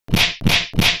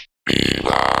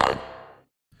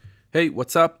Hey,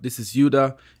 what's up? This is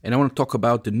Yuda, and I want to talk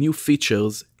about the new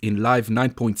features in Live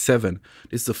 9.7.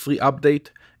 This is a free update,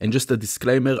 and just a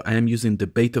disclaimer, I am using the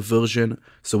beta version,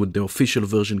 so when the official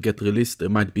version gets released, there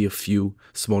might be a few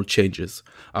small changes.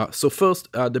 So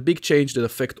first, the big change that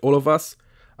affects all of us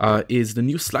is the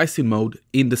new slicing mode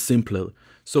in the Simpler.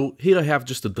 So here I have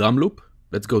just a drum loop.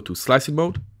 Let's go to slicing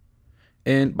mode.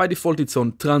 And by default, it's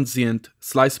on transient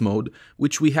slice mode,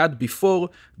 which we had before.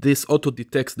 This auto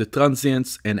detects the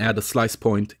transients and add a slice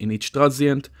point in each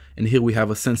transient. And here we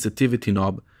have a sensitivity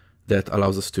knob that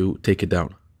allows us to take it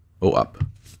down or up.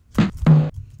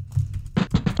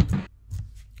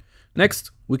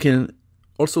 Next, we can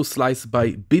also slice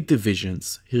by bit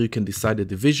divisions. Here you can decide the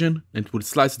division, and it will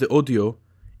slice the audio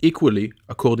equally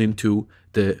according to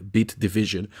the bit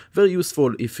division. Very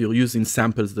useful if you're using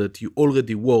samples that you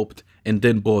already warped and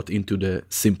then brought into the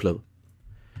Simpler.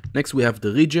 Next, we have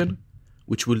the region,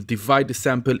 which will divide the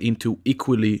sample into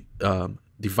equally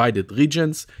divided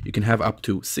regions. You can have up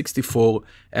to 64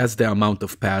 as the amount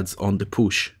of pads on the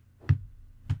push.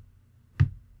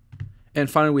 And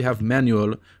finally, we have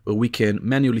manual, where we can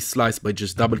manually slice by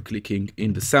just double-clicking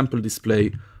in the sample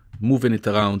display, moving it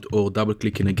around, or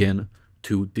double-clicking again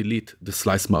to delete the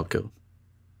slice marker.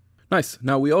 Nice.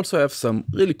 Now we also have some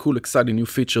really cool, exciting new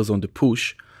features on the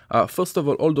push. First of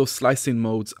all those slicing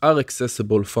modes are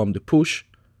accessible from the push.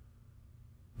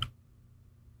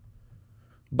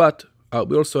 But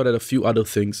we also added a few other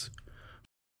things.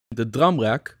 The drum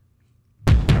rack.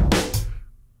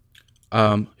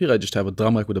 Here I just have a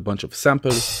drum rack with a bunch of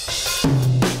samples.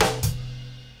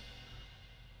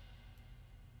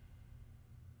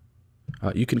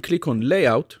 You can click on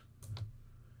layout.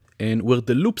 And where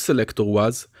the loop selector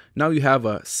was, now you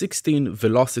have 16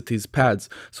 velocities pads.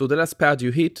 So the last pad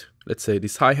you hit, let's say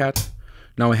this hi-hat,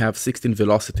 now I have 16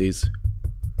 velocities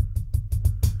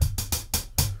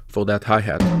for that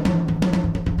hi-hat.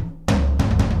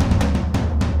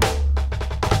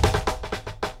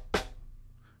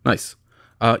 Nice.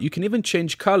 You can even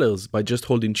change colors by just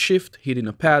holding Shift, hitting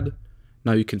a pad.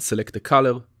 Now you can select the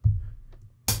color,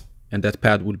 and that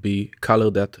pad will be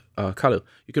color that color.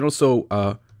 You can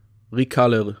also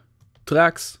recolor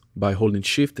tracks by holding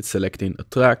Shift and selecting a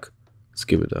track. Let's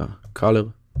give it a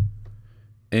color.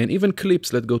 And even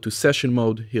clips, let's go to session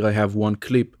mode. Here I have one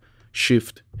clip,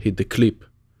 Shift, hit the clip,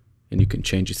 and you can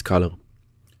change its color.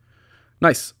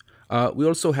 Nice. We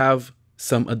also have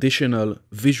some additional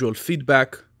visual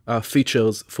feedback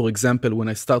features. For example, when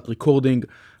I start recording,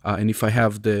 and if I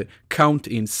have the count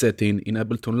in setting in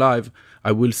Ableton Live,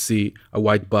 I will see a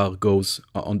white bar goes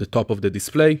on the top of the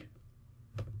display.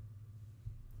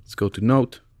 Let's go to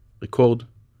Note, Record.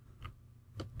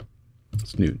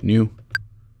 It's new.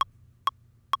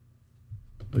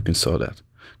 We can saw that.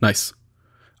 Nice.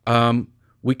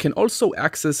 We can also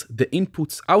access the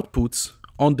outputs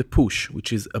on the push,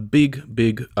 which is a big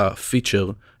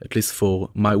feature, at least for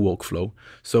my workflow.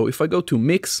 So if I go to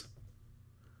Mix,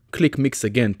 click Mix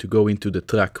again to go into the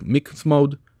track mix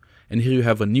mode. And here you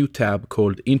have a new tab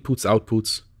called Inputs,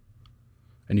 Outputs.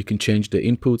 And you can change the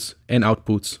inputs and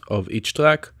outputs of each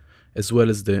track, as well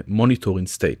as the monitoring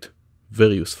state.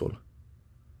 Very useful.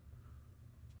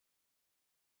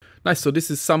 Nice, so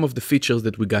this is some of the features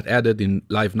that we got added in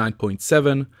Live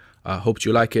 9.7. Hope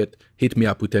you like it. Hit me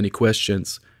up with any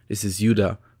questions. This is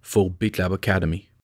Yuda for BitLab Academy.